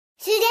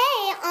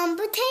Today on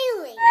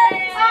Bratayley.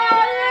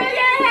 Oh, look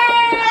at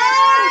her!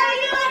 Oh,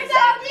 you look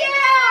so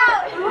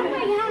cute! Oh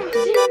my gosh.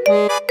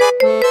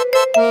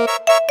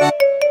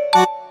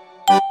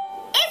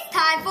 It's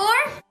time for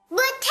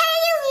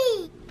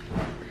Bratayley.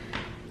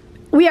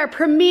 We are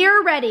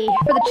premiere ready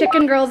for the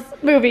Chicken Girls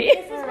movie.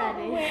 This is what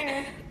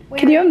we're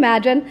Can you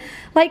imagine?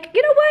 Like,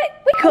 you know what?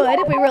 We could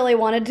if we really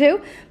wanted to,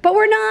 but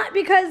we're not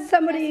because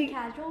somebody...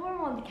 Casual, we're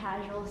on the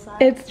casual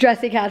side. It's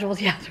dressy casuals,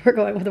 yes, we're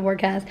going with the more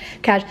cash.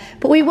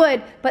 But we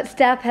would, but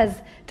Steph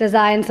has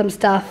designed some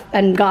stuff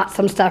and got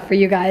some stuff for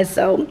you guys,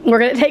 so we're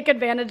gonna take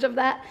advantage of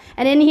that.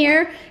 And in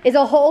here is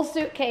a whole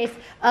suitcase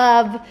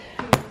of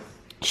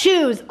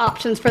shoes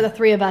options for the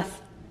three of us.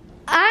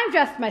 I'm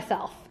dressed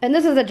myself, and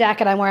this is a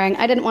jacket I'm wearing.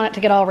 I didn't want it to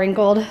get all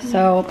wrinkled,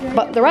 so,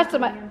 but the rest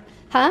of my...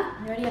 Huh?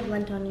 You already have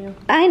lint on you.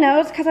 I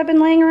know, it's because I've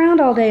been laying around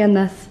all day in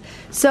this.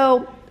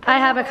 So I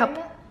have a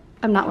couple.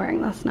 I'm not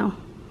wearing this, no.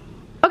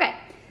 Okay,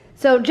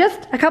 so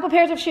just a couple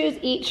pairs of shoes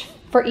each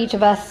for each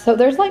of us. So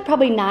there's like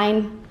probably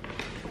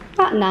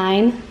not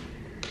nine,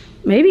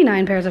 maybe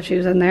 9 pairs of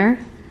shoes in there.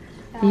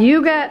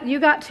 You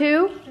got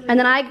 2, and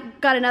then I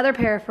got another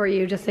pair for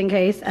you just in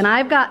case, and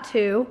I've got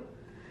 2,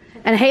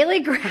 and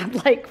Hayley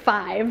grabbed like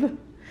 5.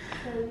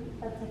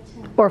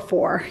 Or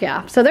 4,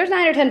 yeah. So there's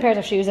 9 or 10 pairs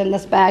of shoes in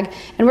this bag,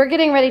 and we're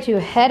getting ready to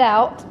head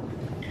out.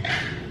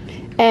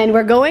 And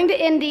we're going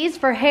to Indies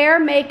for hair,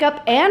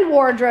 makeup, and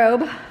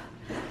wardrobe.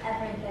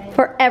 Everything.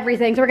 For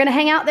everything. So we're gonna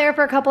hang out there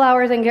for a couple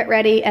hours and get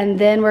ready, and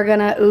then we're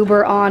gonna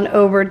Uber on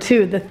over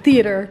to the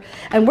theater,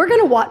 and we're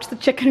gonna watch the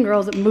Chicken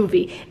Girls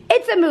movie.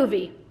 It's a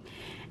movie,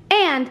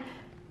 and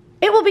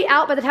it will be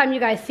out by the time you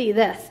guys see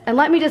this. And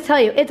let me just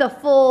tell you, it's a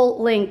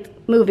full-length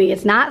movie.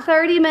 It's not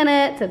 30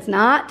 minutes, it's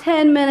not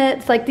 10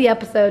 minutes like the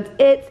episodes.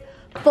 It's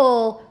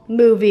full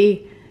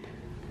movie.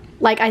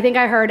 Like, I think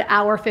I heard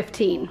hour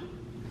 15.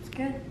 It's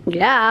good.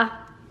 Yeah.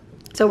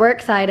 So we're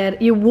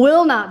excited. You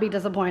will not be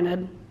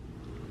disappointed.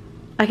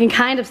 I can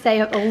kind of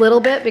say a little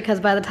bit because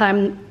by the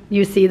time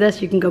you see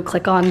this, you can go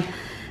click on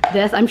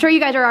this. I'm sure you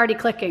guys are already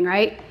clicking,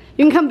 right?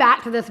 You can come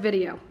back to this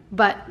video,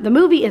 but the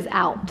movie is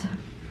out,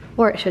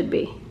 or it should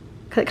be.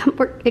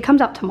 It comes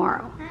out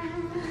tomorrow.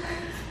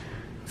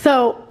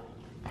 So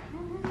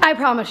I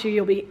promise you,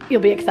 you'll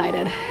be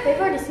excited. They've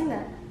already seen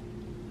that.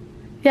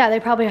 Yeah, they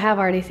probably have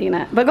already seen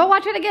it. But go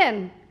watch it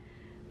again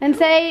and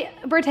say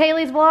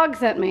Bratayley's vlog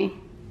sent me.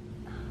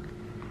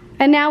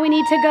 And now we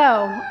need to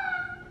go.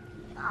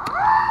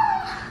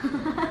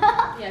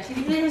 Yeah, she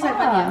can use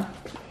that one.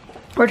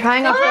 We're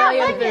trying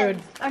Australian food.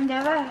 I've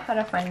never had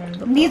a Funyuns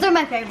before. These are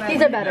my favorite.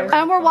 These are better.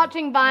 And we're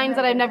watching Vines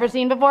that I've never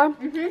seen before.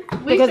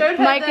 Because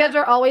my kids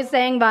are always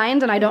saying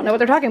Vines and I don't know what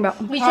they're talking about.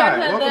 We showed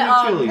her the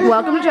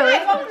Welcome to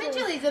Chili's. welcome to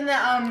Chili's and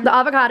the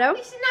avocado.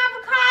 It's an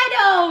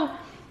avocado.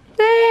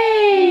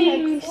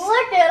 Thanks.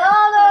 Look at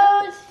all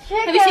those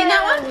chickens. Have you seen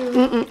that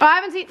one? Oh, I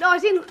haven't seen. Oh, I've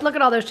seen. Look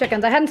at all those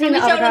chickens. I hadn't seen the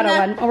avocado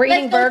one. Oh, we're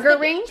eating burger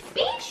rings.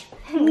 Beach.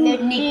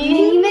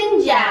 Nicki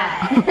Minaj.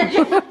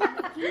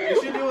 You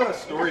should do a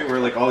story where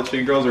like all the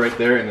chicken girls are right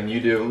there, and then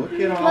you do. Look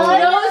at all.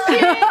 Those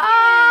chickens.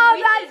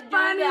 Oh, that's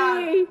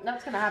funny.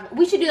 That's gonna happen.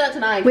 We should do that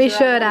tonight. We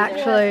should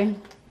actually.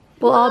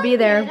 We'll all be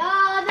there.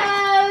 All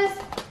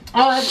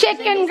those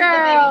Chicken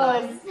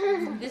girls.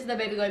 This is the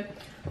baby going.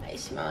 I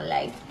smell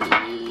like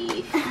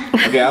beef.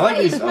 Okay, I like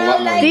these a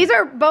lot more. These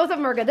are, both of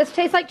them are good. This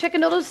tastes like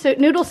chicken noodle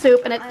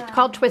soup, and it's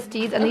called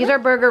Twisties, and these are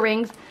burger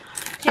rings.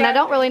 And I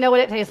don't really know what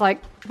it tastes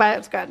like, but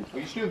it's good.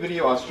 We should do a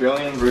video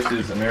Australian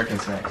versus American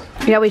snacks.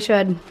 Yeah, we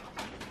should.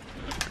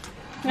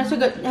 That's so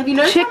good. Have you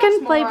noticed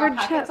Chicken flavored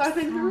chips.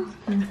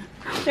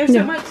 There's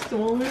so much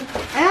storage.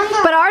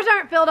 But ours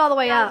aren't filled all the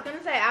way I was up.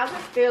 gonna say ours are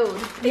filled.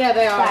 Yeah,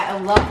 they are. A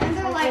lot. And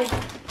they're like,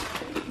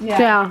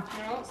 Yeah.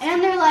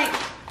 and they're like,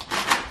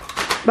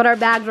 But our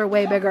bags are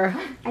way bigger.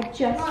 I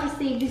just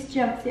received this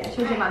jumpsuit. I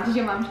showed your mom. Did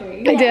your mom show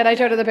you? I did. I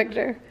showed her the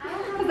picture.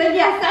 But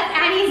yes, that's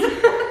Annie's.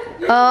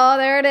 Oh,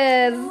 there it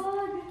is.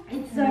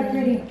 It's so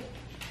pretty.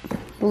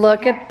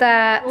 Look at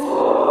that.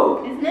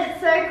 Isn't it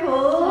so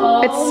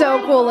cool? It's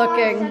so cool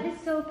looking. That is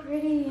so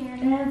pretty.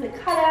 And it has the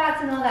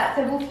cutouts and all that.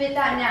 So we'll fit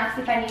that now.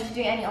 See if I need to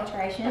do any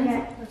alterations.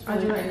 Okay. I'll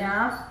do it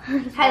now.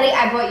 Hayley,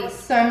 I bought you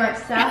so much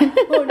stuff.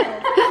 Oh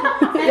no.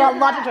 Yeah,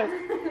 lots of choice.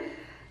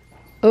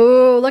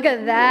 Ooh, look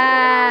at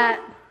that.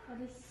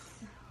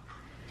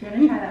 Do you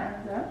want to try that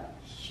one as well?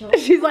 Sure.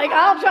 She's like,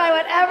 I'll try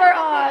whatever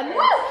on.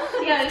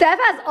 Steph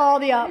has all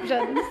the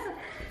options.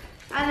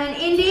 And then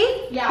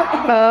Indy.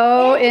 Yeah.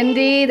 Oh,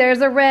 Indy, there's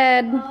a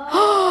red.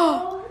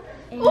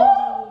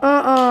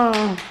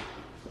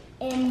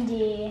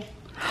 Indy.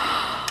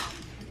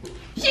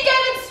 She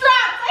got it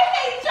strapped. I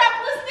hate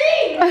strapless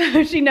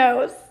things. She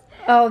knows.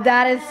 Oh,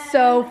 that is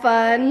so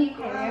fun.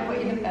 Okay, I bought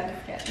you the feather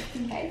skirt just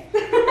in case.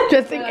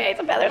 Just in case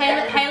a feather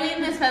skirt. Hayley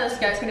in this feather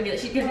skirt's gonna be like,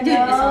 she's gonna do this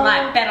on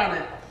like bet on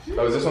it.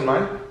 Oh, is this one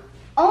mine?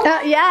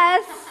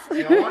 Yes.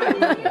 You know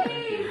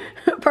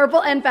what?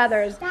 Purple and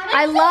feathers.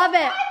 I love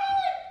it.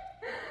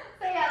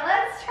 So yeah,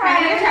 let's try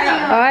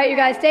it. All right, you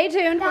guys, stay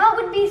tuned. that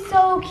would be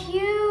so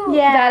cute.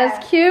 Yeah. That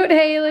is cute,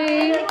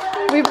 Hayley.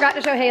 We forgot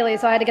to show Hayley,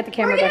 so I had to get the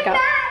camera back up.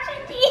 Match.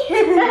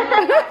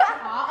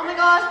 Oh my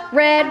gosh.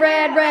 Red,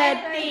 red, red.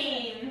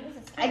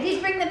 I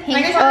did bring the pink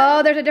one.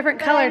 Oh, there's a different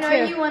But color I know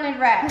too. you wanted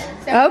red.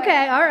 So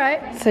Okay, all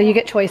right. So you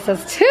get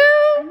choices too.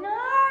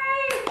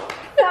 Nice.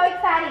 So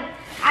exciting.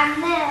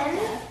 And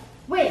then,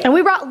 wait. And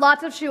we brought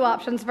lots of shoe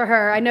options for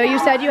her. I know you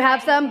said you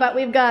have some, but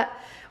we've got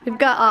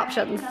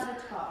options.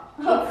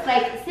 It's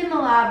like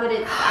similar, but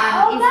it's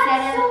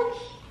instead of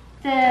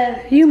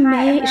the You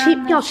made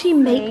she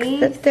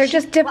makes they're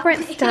just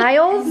different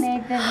styles.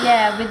 made them,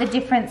 yeah, with a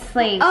different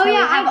sleeve. Oh, so yeah,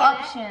 we have I get it.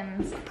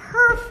 options.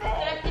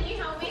 Perfect. Can you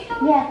help me?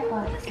 Yeah, of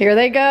course. Here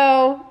they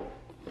go.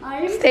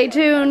 Stay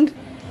tuned.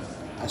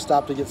 I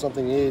stopped to get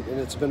something to eat, and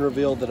it's been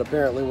revealed that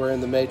apparently we're in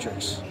the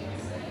Matrix.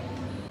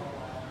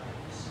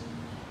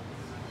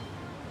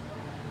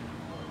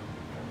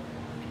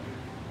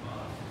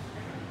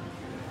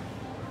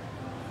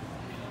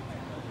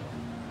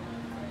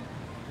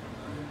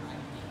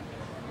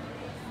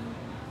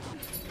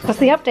 What's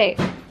the update?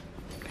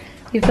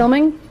 You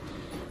filming?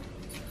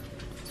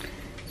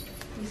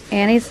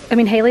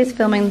 Hayley's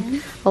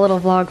filming a little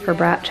vlog for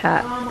Brat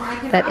Chat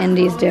that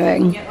Indy's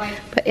doing.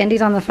 But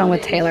Indy's on the phone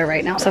with Taylor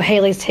right now, so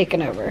Hayley's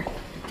taken over,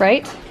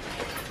 right?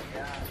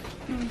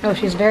 Oh,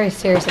 she's very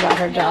serious about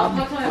her job.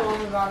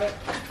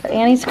 But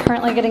Annie's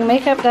currently getting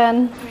makeup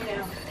done.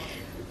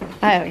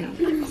 Oh,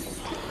 yes.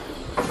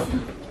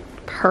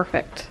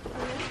 Perfect.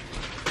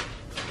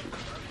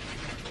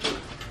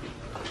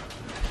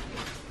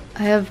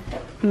 I have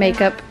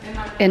makeup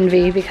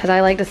envy because I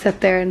like to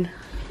sit there and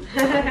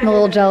I'm a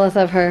little jealous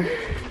of her.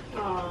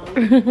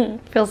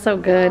 Feels so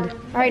good. All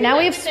right, now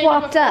we've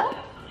swapped up.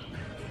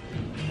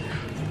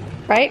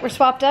 Right, we're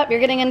swapped up. You're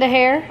getting into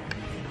hair.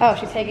 Oh,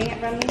 she's taking it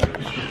from me.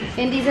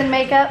 Indy's in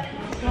makeup.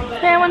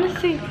 Hey, I want to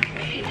see.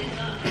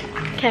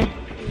 Okay.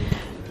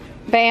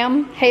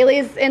 Bam.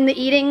 Hayley's in the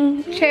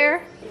eating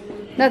chair.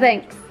 No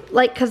thanks.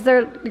 Like, cause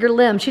they're your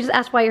limbs. She just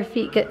asked why your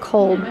feet get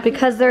cold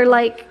because they're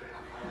like.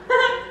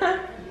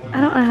 I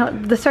don't know how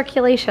the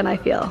circulation I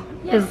feel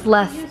is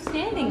less. You're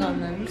standing on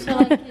them, so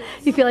like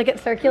You feel like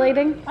it's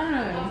circulating? I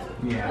don't know.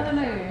 Yeah. I don't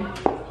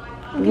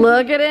know.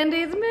 Look at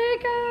Indy's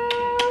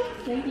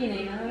makeup. Thank you,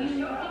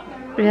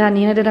 Nina. Yeah,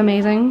 Nina did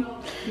amazing.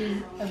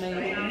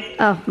 Amazing.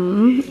 Oh,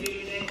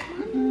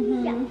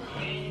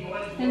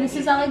 And this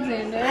is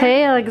Alexander.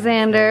 Hey,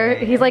 Alexander.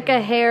 He's like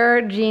a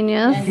hair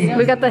genius.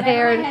 We got the My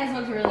hair. hair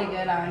looks really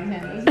good on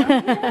him as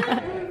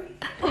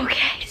well.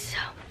 Okay, so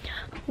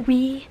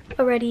we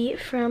are ready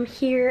from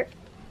here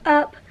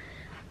up.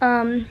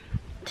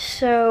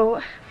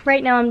 So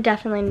right now I'm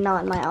definitely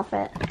not in my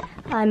outfit.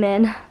 I'm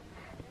in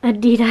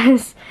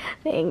Adidas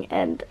thing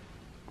and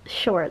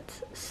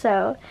shorts,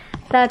 so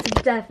that's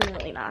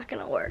definitely not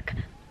gonna work.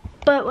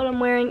 But what I'm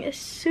wearing is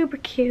super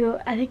cute.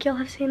 I think y'all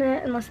have seen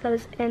it, unless that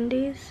is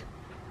Indy's.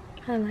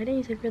 Oh, lighting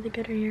is like really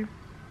good right here.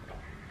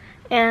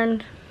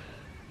 And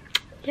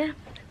yeah,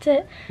 that's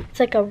it. It's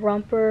like a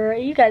romper.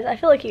 You guys, I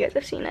feel like you guys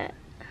have seen it.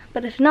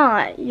 But if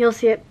not, you'll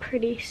see it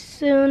pretty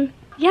soon.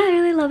 Yeah, I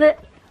really love it.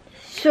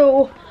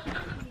 So,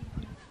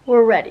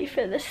 we're ready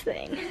for this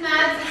thing.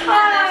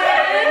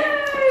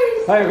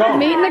 How you going?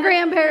 Meeting the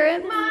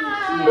grandparents. Look,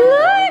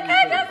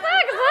 I'm just so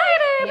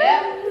excited.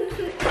 Yep.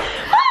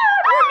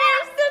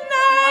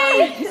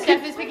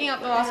 Steph is picking up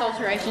the last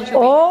alteration.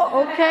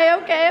 Oh, okay,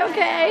 okay,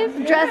 okay.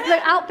 Dress the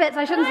outfits.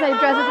 I shouldn't say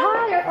dresses.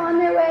 Hi, are on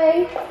their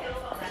way.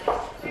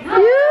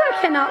 I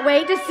cannot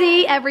wait to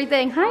see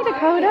everything. Hi,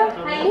 Dakota.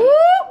 Whoop,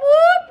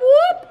 whoop,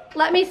 whoop.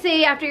 Let me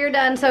see after you're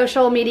done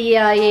social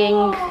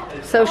mediaing.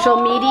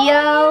 Social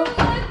media.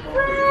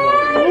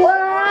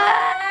 What?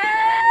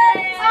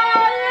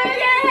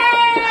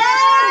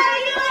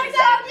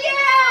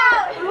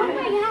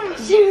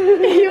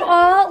 You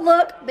all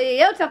look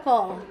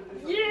beautiful.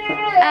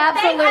 Yeah.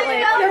 Absolutely.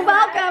 You're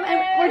welcome. And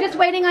we're just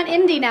waiting on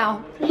Indy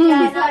now.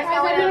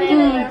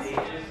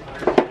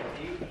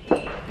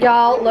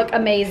 Y'all look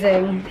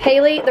amazing.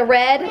 Hayley, the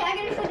red.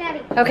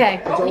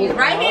 Okay.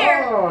 Right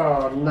here.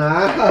 Oh,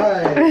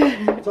 nice.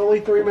 It's only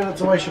 3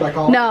 minutes away. Should I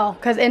call? No,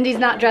 because Indy's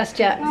not dressed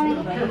yet.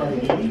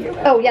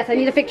 Oh, yes, I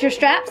need to fix your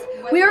straps.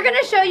 We were going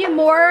to show you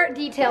more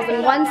details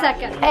in 1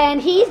 second.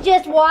 And he's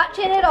just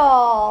watching it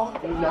all.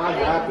 I'm not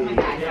happy.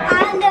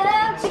 I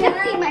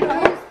love my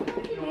phone.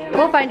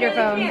 We'll find your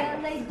phone.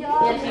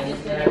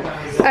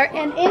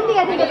 And Indy,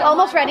 I think, is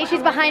almost ready.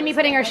 She's behind me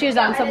putting her shoes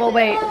on, so we'll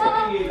wait.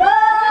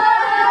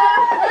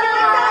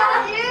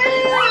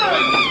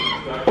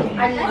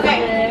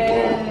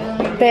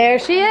 There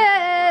she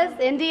is,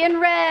 Indy in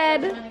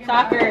red.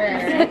 Soccer.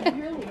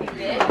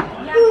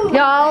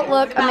 Y'all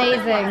look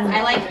amazing.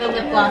 I like the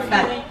lip gloss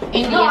that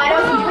Indy.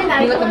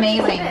 You look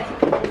amazing.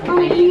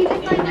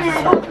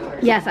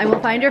 Yes, I will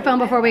find your phone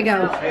before we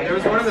go. Hey, there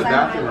was one in the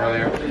bathroom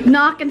earlier.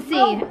 Knock and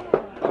see. On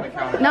the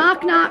counter.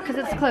 Knock, knock, because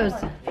it's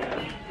closed.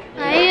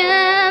 I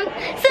am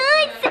so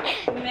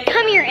excited.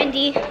 Come here,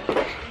 Indy.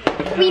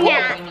 We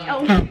now.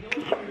 Oh.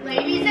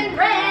 Ladies in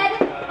red.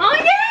 Oh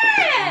yeah!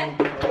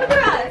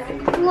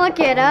 Look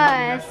at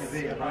us.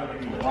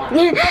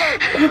 Look at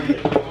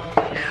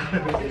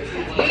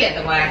You get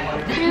the black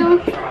one.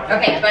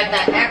 Okay, but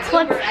that next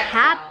what's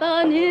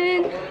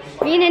happening.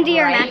 Me and Indy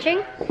are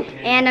matching.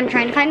 and I'm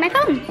trying to find my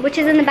phone, which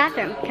is in the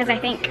bathroom, because I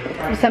think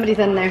somebody's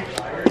in there.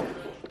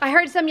 I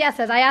heard some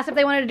yeses. I asked if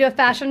they wanted to do a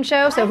fashion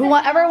show, so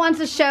whoever wants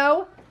a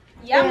show,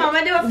 Yeah, I'm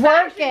gonna do a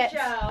work fashion it.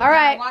 show. All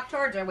right. Walk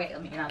towards her. Wait,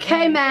 let me get out.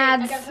 Okay,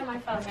 Mads. I gotta put my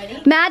phone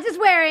ready. Mads is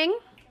wearing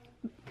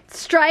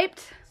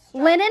striped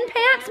linen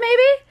pants,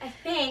 maybe? I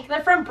think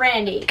they're from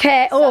Brandy.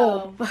 Okay.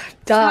 Oh,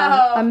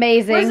 duh.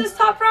 Amazing. Where's this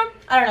top from?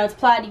 I don't know. It's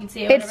plaid. You can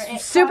see it.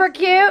 It's super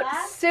cute,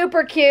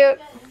 super cute,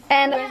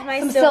 and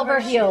some silver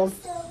heels.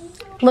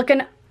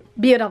 Looking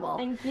beautiful.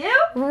 Thank you.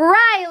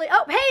 Riley,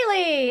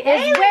 Hayley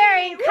is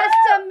wearing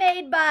custom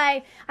made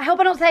by, I hope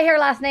I don't say her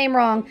last name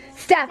wrong,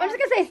 Steph. I'm just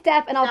gonna say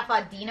Steph and I'll.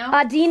 Audino.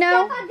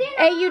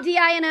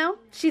 Audino.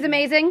 She's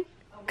amazing.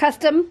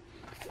 Custom.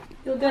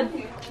 Feel good.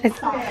 Birds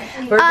of a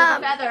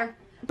feather.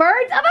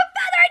 Birds of a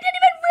feather. I didn't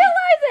even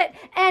realize it.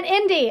 And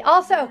Indy,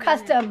 also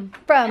custom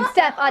from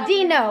Steph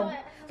Audino.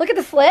 Look at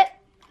the slit.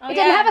 It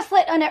didn't have a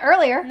slit on it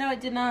earlier. No, it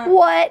did not.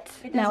 What?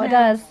 No, it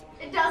does.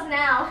 it does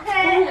now.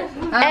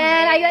 And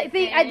I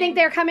think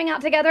they're coming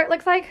out together. It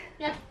looks like.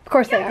 Yeah. Of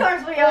course they are.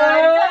 Of course we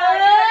are.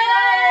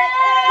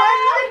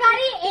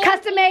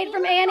 Custom made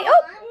from Annie.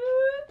 Oh.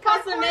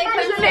 Custom made.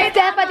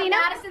 Steph Audino.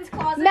 Madison's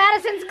Closet.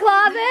 Madison's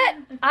Closet.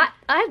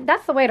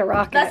 That's the way to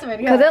rock it. That's the way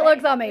to go. Because it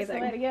looks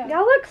amazing.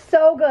 Y'all look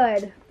so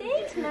good.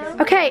 Thanks,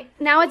 Mom. Okay,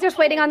 now it's just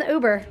waiting on the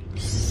Uber.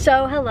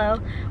 So hello,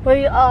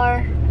 we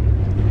are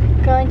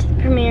going to the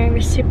premiere.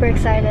 We're super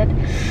excited,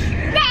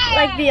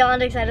 like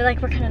beyond excited.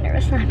 Like we're kind of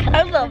nervous, not kind of.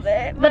 I love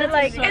it, but it's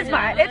like it's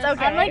fine. It's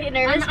okay. I'm like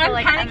nervous, but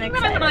like I'm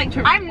excited.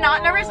 I'm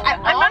not nervous.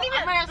 I'm not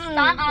even gonna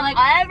stunt on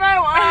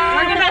everyone.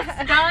 We're gonna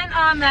stunt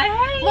on the.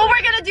 Well,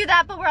 we're gonna do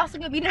that, but we're also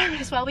gonna be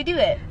nervous while we do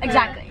it.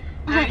 Exactly.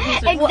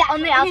 Exactly. Well,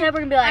 on the outside, we're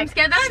gonna be like. I'm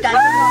scared that I'm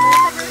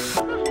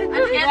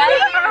scared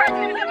that our heart's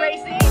gonna be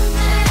racing.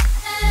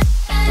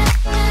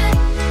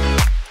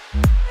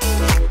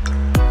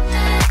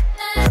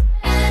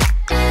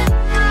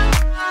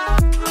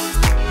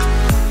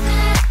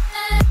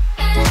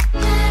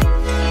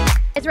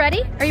 It's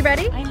ready? Are you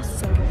ready? I'm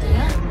so ready.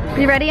 Are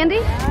you ready, Andy?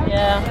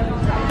 Yeah.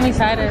 I'm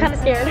excited. I'm kind of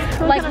scared.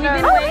 Like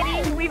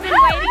we've been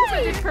waiting for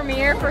this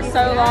premiere for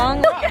so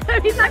long. Look at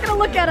him. He's not gonna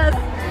look at us.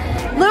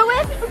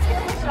 Lewis?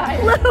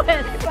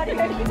 Lewis.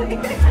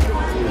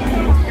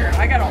 Here,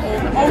 I gotta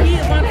hold it. Oh, he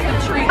wants the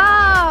treat.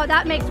 Oh,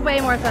 that makes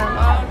way more sense.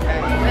 Okay,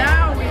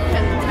 now we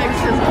can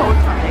fix his bow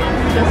tie.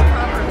 Just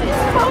properly.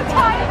 Bow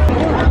tie.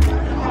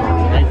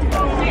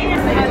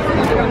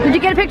 Did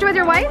you get a picture with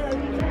your wife?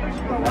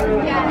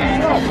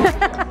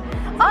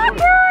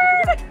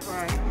 Awkward!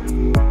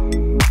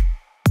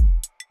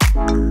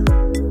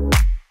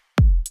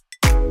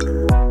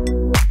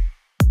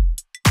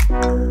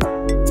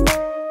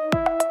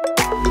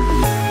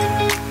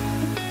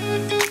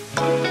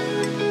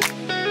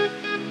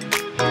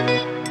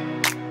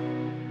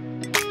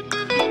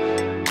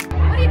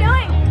 What are you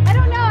doing? I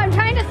don't know. I'm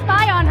trying to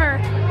spy on her.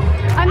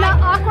 I'm the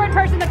awkward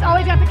person that's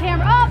always got the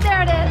camera. Oh,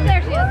 there it is.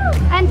 There she is.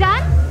 And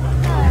done?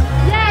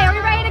 Yay, are we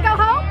ready to go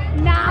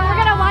home? Now we're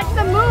gonna watch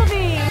the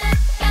movie.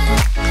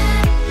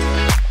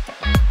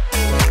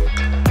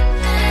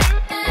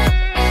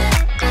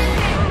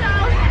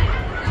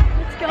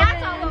 Let's go.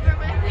 That's all over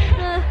with.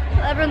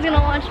 Everyone's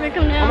gonna watch me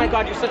come down. Oh my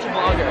god, you're such a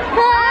vlogger.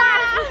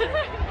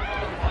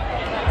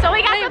 So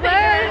we got the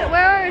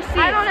Where are our seats?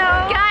 I don't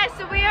know. Guys,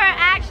 so we are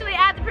actually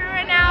at the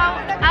premiere now.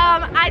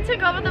 I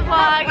took over the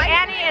vlog.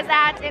 Annie is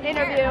at an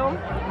interview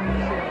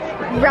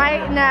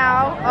right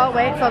now. Oh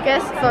wait,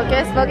 focus.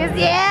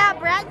 Yeah,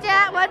 Brad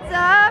Chat, what's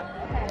up?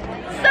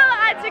 So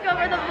I took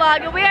over the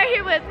vlog and we are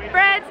here with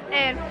friends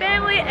and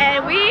family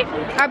and we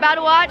are about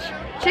to watch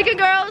Chicken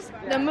Girls,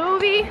 the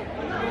movie.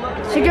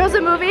 Chicken Girls,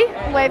 the movie.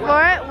 Wait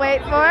for it,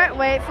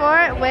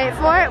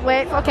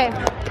 okay.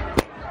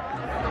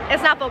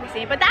 It's not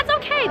focusing, but that's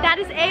okay. That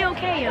is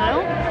A-okay, you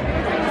know?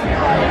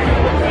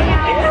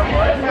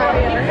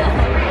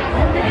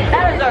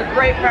 That is a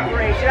great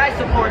preparation. I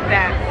support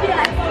that.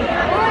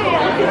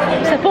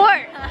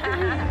 Support!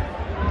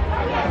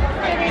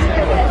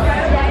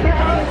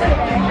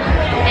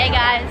 Hey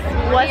guys,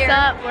 what's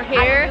up? We're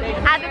here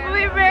at the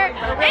movie premiere.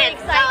 It's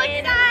so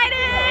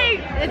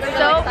exciting! It's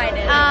so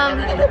excited. Oh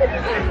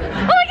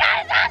my god,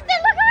 it's Austin!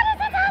 Look at this!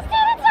 It's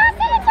Austin!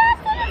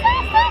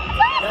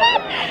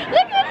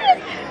 Look at this!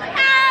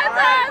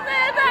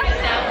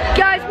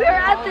 Guys, we are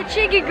at the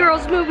Chicken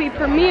Girls movie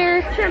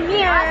premiere.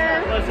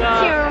 What's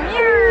up?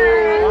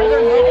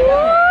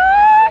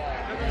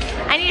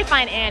 I need to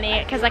find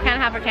Annie because I kind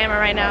of have her camera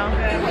right now.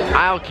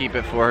 I'll keep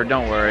it for her,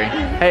 don't worry.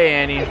 Hey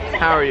Annie,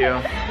 how are you?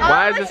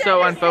 Why is it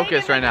so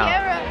unfocused right now?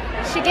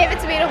 She gave it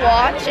to me to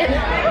watch.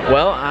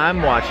 Well,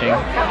 I'm watching.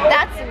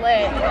 That's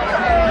lit.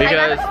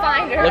 Because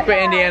find her. look what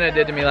Indiana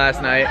did to me last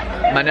night.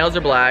 My nails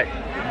are black.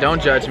 Don't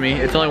judge me.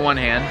 It's only one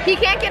hand. He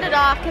can't get it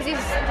off because he's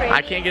crazy.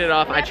 I can't get it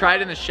off. I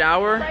tried in the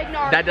shower.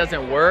 That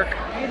doesn't work.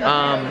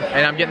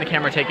 and I'm getting the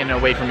camera taken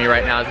away from me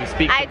right now as we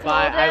speak. I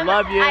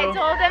love you. I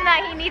told him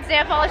that he needs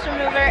nail polish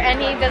remover and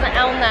he doesn't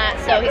own that,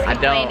 so he's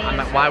complaining.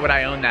 Why would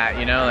I own that?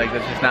 You know, like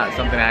that's just not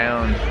something I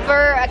own.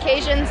 For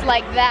occasions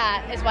like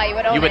that is why you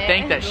would own it. You would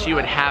think that she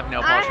would have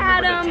nail polish remover. I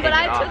had them, but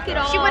I took it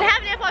off. She would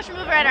have nail polish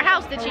remover at her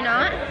house, did she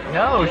not?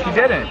 No, she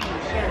didn't.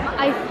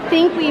 I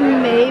think we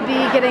may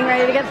be getting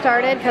ready to get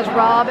started because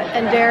Rob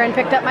and Darren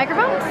picked up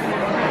microphones.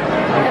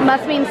 It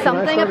must mean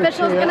something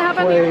official is gonna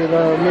happen.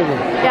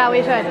 Yeah,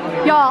 we should.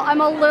 Y'all,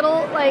 I'm a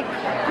little like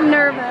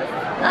nervous.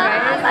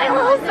 I'm a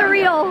little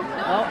surreal.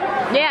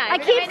 Yeah. I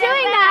keep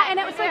doing that and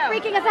it was like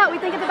freaking us out. We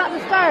think it's about to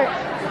start.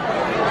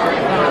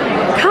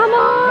 Come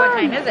on. What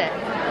time is it?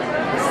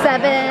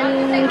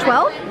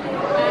 7:12?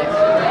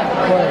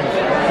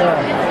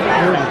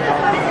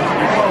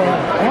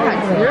 Yeah,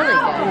 it's really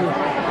good.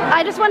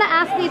 I just want to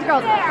ask these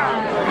girls.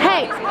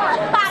 Hey,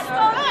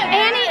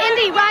 Annie,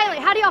 Indy, Riley,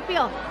 how do y'all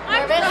feel?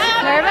 Nervous?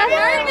 Nervous?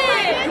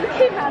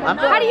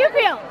 How do you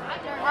feel?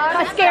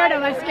 I scared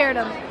him.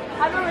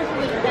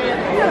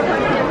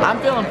 I'm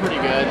feeling pretty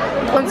good.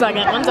 One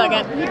second.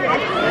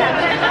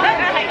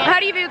 How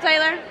do you feel,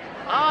 Taylor?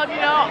 You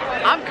know,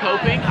 I'm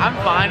coping. I'm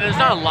fine. There's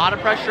not a lot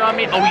of pressure on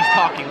me. Oh, he's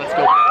talking. Let's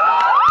go.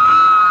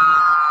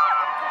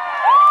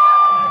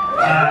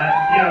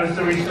 You know,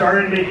 so we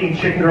started making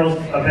Chicken Girls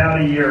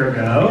about a year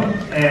ago,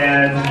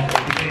 and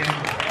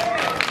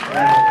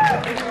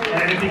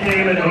it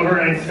became an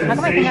overnight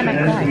sensation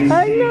as we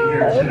see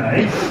here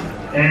tonight.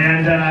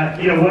 And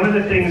you know, one of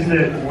the things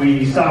that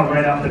we saw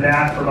right off the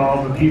bat from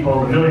all the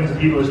people, the millions of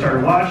people who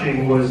started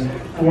watching, was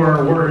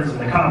 4 words in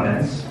the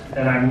comments.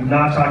 And I'm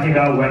not talking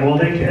about when will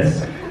they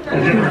kiss, a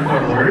different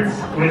 4 words,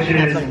 which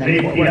is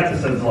make the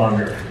episodes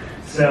longer.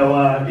 So,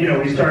 you know,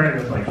 we started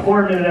with like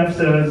 4-minute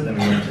episodes, then we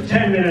went to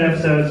 10-minute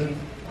episodes,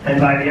 and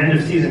by the end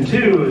of season 2,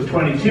 it was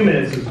 22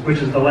 minutes, which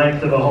is the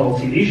length of a whole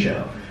TV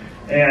show.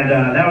 And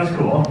that was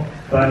cool,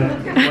 but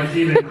what's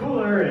even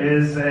cooler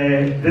is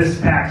this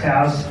packed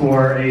house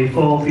for a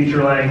full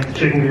feature-length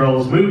Chicken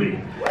Girls movie.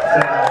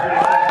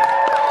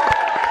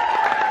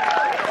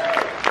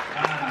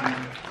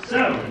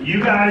 So,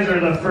 you guys are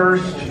the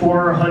first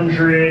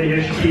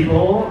 400-ish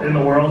people in the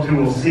world who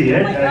will see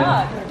it.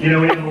 And, you know,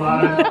 we have a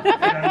lot of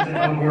friends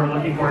at home who are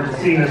looking forward to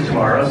seeing this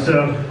tomorrow.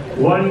 So,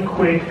 one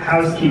quick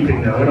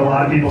housekeeping note. A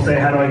lot of people say,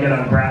 how do I get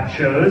on Brat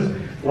shows?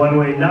 One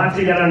way not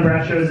to get on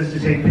Brat shows is to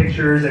take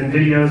pictures and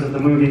videos of the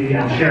movie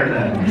and share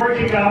them. Before we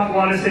kick off, I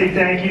want to say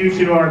thank you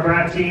to our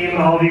Brat team.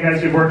 All of you guys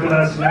who've worked with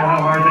us know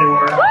how hard they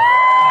work.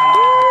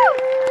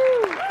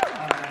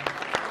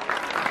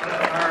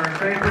 Our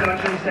great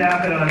production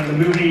staff and on the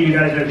movie, you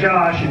guys know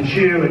Josh and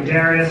Chu and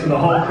Darius and the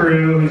whole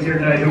crew who's here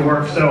tonight who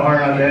worked so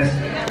hard on this.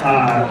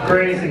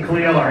 Grace and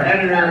Khalil, our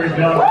editors,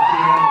 Mel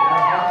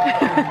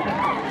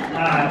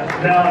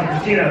and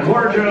Christina and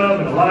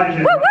Wardrobe and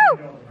Elijah.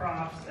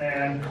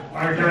 And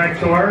our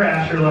director,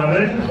 Asher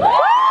Levin. And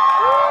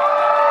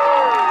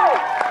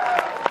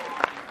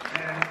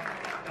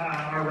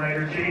our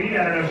writer, Katie. I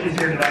don't know if she's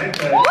here tonight,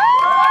 but.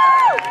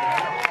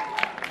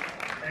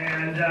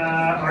 And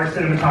our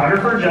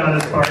cinematographer, John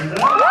Esparza.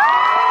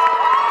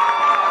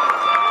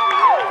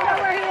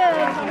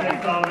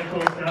 That's all the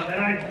cool stuff.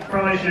 And I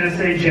probably should have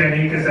said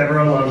Jenny, because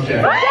everyone loves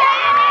Jenny.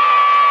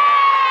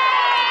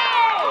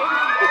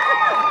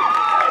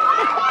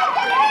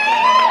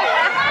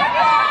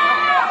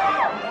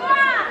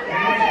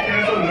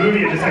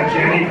 Movie and just have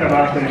Jenny come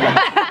up and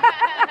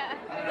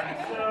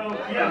so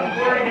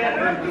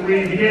yeah, before we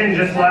begin,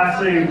 just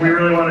lastly, we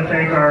really want to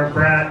thank our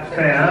Brat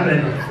fam,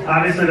 and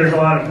obviously there's a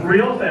lot of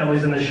real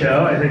families in the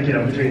show. I think, you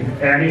know, between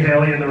Annie,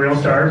 Hayley, and the real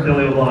stars,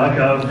 Billy LeBlanc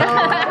of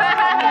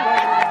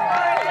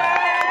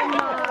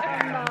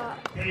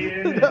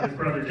Hayden and his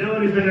brother Dylan,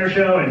 who's been in our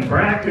show, and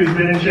Brack, who's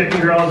been in Chicken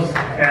Girls,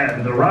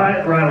 and the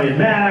Riley and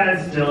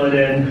Mads, Dylan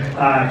and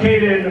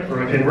Kaden,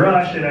 Brooke and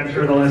Rush, and I'm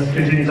sure the list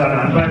continues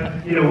on. But,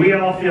 you know, we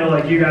all feel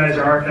like you guys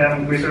are our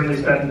family. We certainly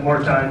spend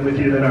more time with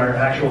you than our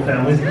actual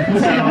families.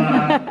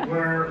 So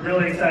we're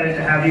really excited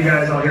to have you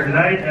guys all here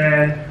tonight,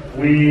 and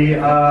we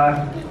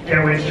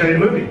can't wait to show you the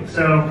movie.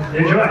 So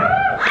enjoy.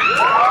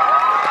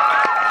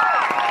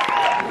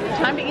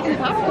 Time to eat some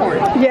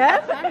popcorn.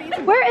 Yes?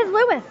 Where is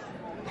Lewis?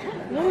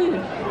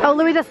 Oh,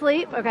 Louis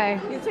asleep? Okay.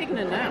 He's taking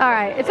a nap. All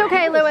right. It's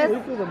okay, Louis.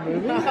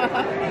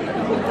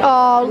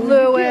 Oh,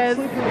 Louis.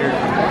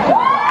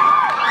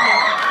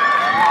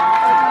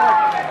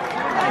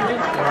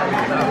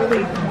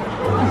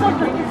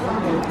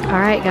 All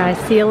right, guys.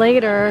 See you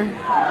later. B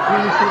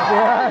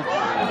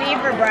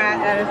for Brat.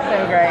 That is so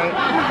great.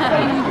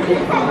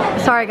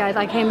 Sorry, guys.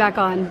 I came back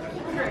on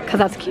because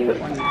that's cute.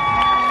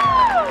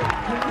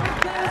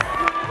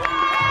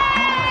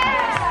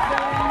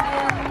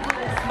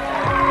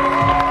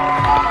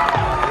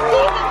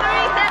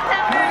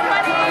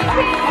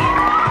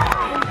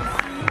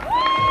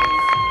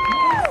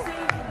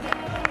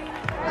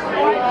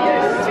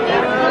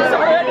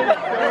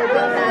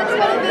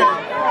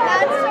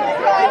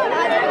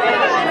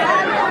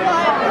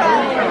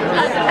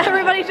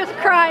 Everybody's just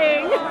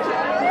crying.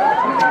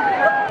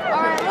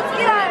 Alright, let's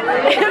get out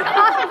of here.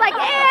 Austin's like,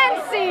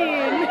 and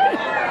scene.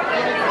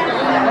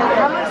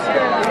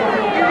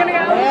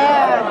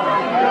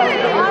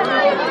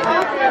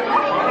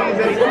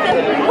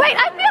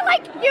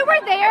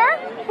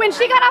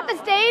 the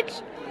stage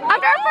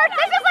after our first?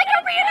 This is like a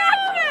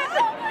reenactment.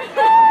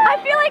 I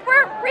feel like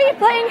we're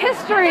replaying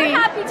history.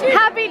 Happy tears.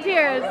 Happy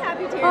tears.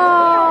 Happy tears.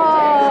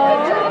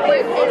 Oh.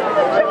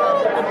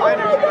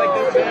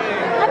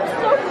 I'm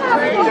so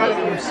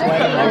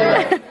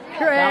proud.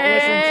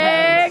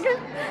 Craig.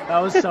 That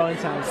was so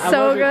intense. I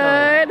So love your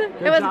good.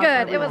 color. It was job,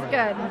 good. It was everyone.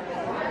 good.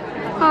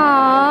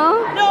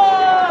 Aww. No!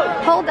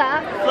 Hold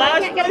that. I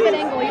can't get a good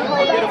angle. You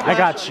hold that. I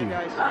got you.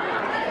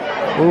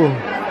 Ooh.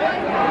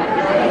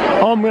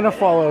 Oh, I'm gonna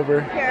fall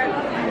over.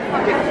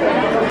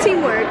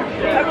 Teamwork.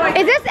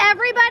 Is this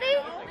everybody?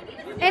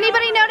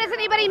 Anybody notice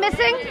anybody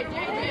missing?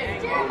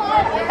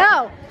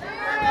 Oh.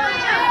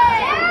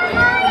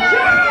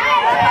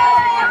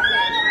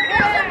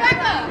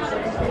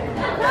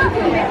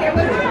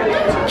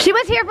 She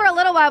was here for a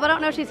little while, but I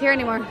don't know if she's here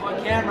anymore.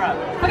 Camera.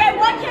 Okay,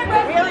 one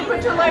camera. Haley,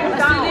 put your legs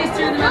down. These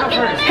two in the middle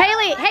first.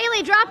 Haley,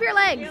 drop your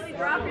legs.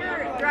 Drop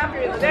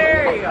your,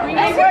 there you go.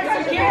 Hey, where's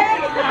the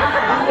kid?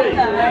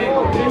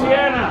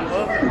 Indiana.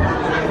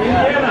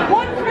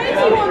 One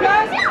crazy one,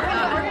 guys.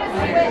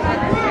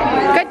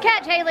 Good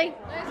catch, Haley. You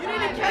need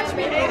to catch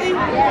me, Haley.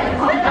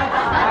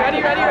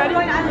 Ready? Haley, ready?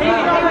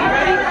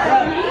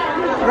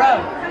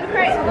 Rub.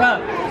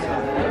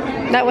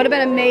 That would have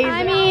been amazing.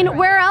 I mean,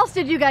 where else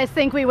did you guys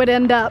think we would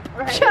end up?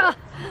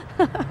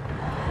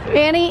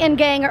 Annie and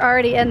gang are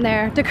already in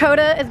there.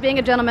 Dakota is being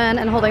a gentleman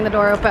and holding the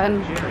door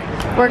open.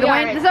 We're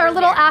going, this is our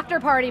little after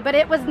party, but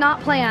it was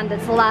not planned.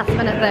 It's the last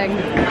minute thing.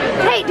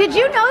 Hey, did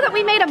you know that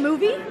we made a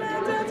movie?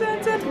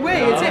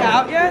 Wait, is it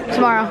out yet?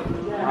 Tomorrow.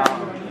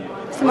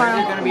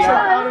 Tomorrow. Gonna be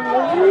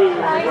out.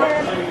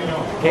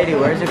 Katie,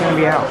 where is it gonna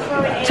be out?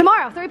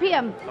 Tomorrow, 3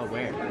 p.m. Oh,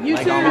 where?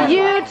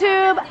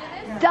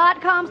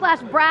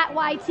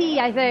 YouTube.com/BratYT,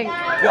 I think.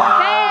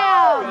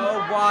 Bam!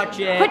 Go watch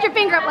it. Put your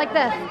finger up like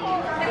this.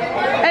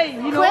 Hey,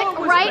 you know Click what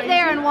was right crazy?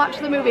 there and watch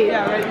the movie.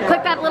 Yeah, right there.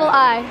 Click that little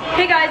eye.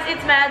 Hey guys,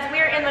 it's Mads.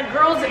 We're in the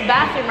girls'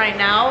 bathroom right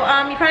now.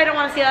 You probably don't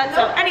want to see that.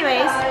 So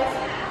anyways,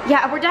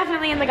 yeah, we're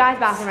definitely in the guys'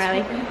 bathroom,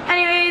 Riley.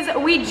 Anyways,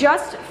 we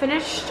just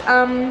finished,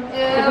 the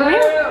movie.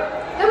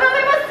 The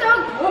movie was so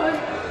good.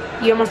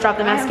 You almost dropped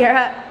the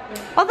mascara.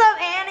 What's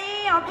up,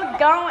 Annie? How's it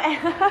going?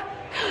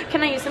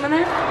 Can I use some of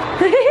that?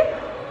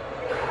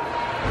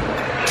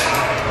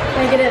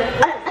 Take it in.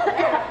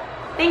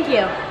 Thank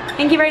you.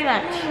 Thank you very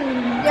much.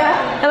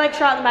 Yeah. I like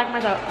shot in the back of my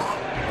throat.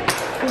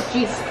 Oh,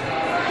 jeez.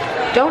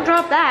 Don't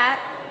drop that.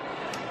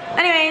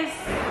 Anyways.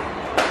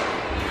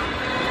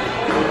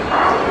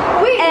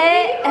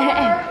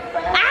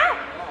 Ah!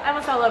 I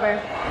almost fell over.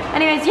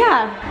 Anyways,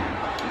 yeah.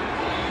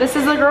 This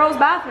is the girls'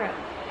 bathroom.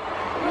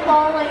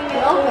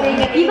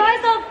 You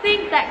guys don't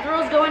think that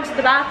girls go into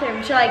the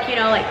bathroom to, like, you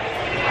know, like,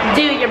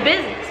 do your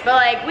business. But,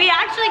 like, we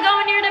actually go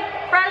in here to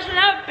freshen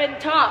up and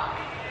talk.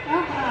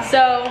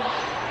 So,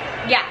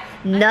 yeah.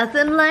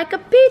 Nothing like a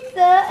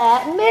pizza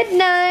at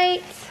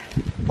midnight.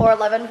 Or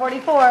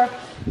 11:44.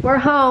 We're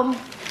home.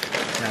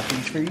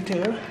 Nothing's for you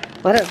too.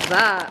 What is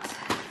that?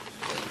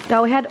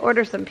 No, we had to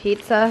order some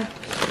pizza.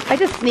 I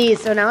just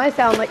sneezed, so now I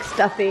sound like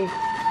stuffy.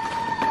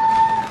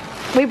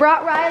 We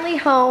brought Riley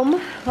home.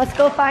 Let's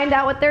go find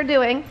out what they're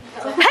doing.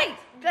 Hey,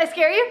 did I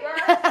scare you?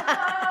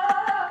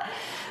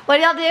 What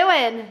are y'all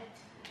doing?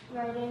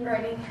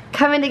 Riding.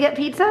 Coming to get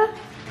pizza?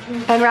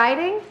 And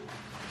riding?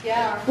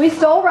 Yeah. We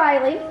stole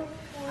Riley.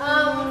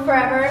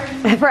 Forever.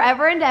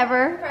 Forever and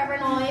ever. Forever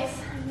noise.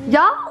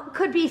 Y'all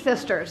could be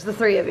sisters, the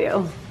three of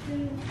you.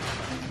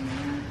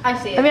 I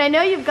see it. I mean, I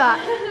know you've got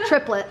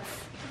triplets,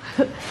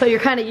 so you're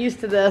kind of used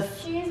to this.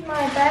 She's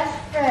my best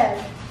friend.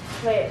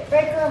 Wait,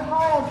 break her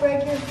heart, I'll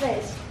break your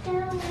face.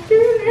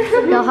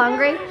 Y'all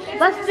hungry?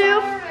 Let's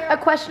do a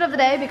question of the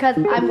day because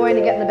I'm going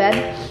to get in the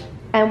bed.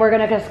 And we're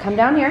gonna just come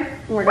down here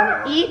and we're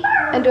gonna eat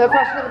and do a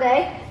question of the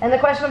day. And the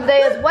question of the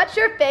day is, what's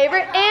your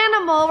favorite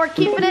animal? We're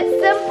keeping it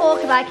simple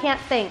because I can't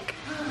think.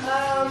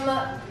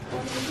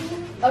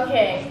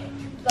 Okay.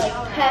 Like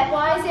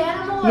pet-wise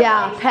animal? Or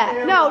Yeah, like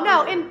pet. No,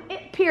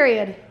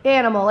 period.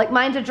 Animal. Like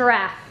mine's a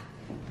giraffe.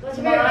 What's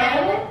your favorite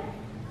animal?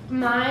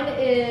 Mine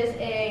is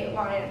a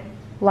lion.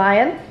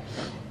 Lion?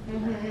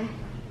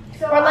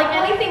 So Or like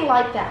anything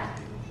like that.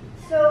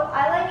 So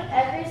I like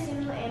every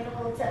single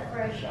animal except for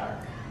a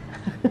shark.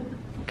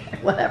 Okay,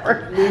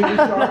 whatever.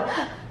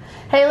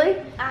 Haley?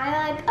 I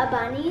like a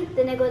bunny,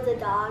 then it goes a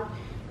dog.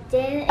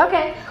 Then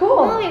Okay,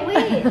 cool. No,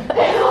 wait.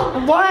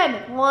 One.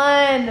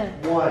 Then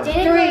it goes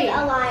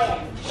a lion.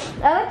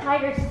 I like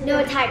tigers. No,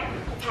 a tiger.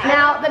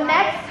 Now, the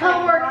next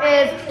homework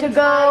is to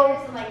go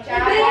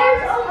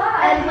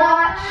and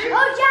watch.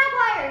 Oh,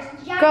 jaguars.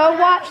 Go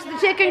watch the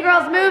Chicken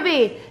Girls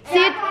movie.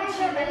 See it?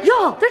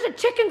 Y'all, there's a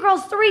Chicken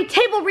Girls 3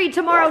 table read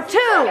tomorrow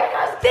too.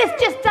 This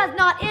just does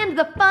not end.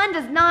 The fun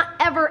does not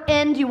ever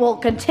end. You will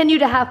continue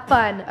to have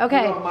fun.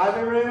 Okay. You know what my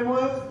favorite animal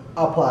is?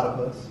 A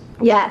platypus.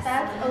 Yes.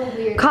 That's a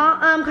weird.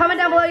 Comment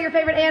down below your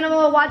favorite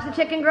animal. Watch the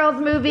Chicken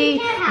Girls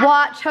movie.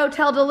 Watch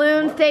Hotel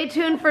DeLune. Stay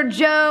tuned for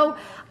Joe.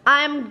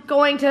 I'm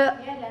going to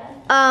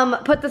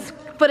put this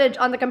footage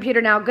on the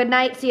computer now. Good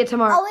night. See you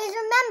tomorrow. Always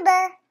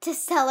remember to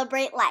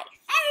celebrate life.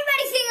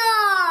 Everybody sing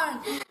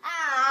along. I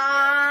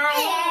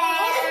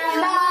am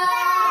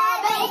alive.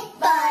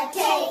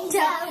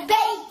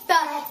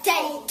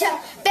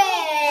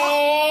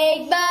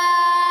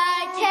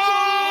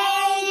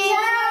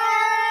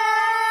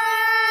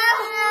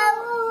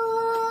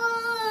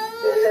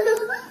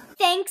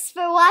 Thanks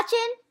for watching,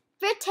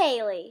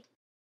 Bratayley.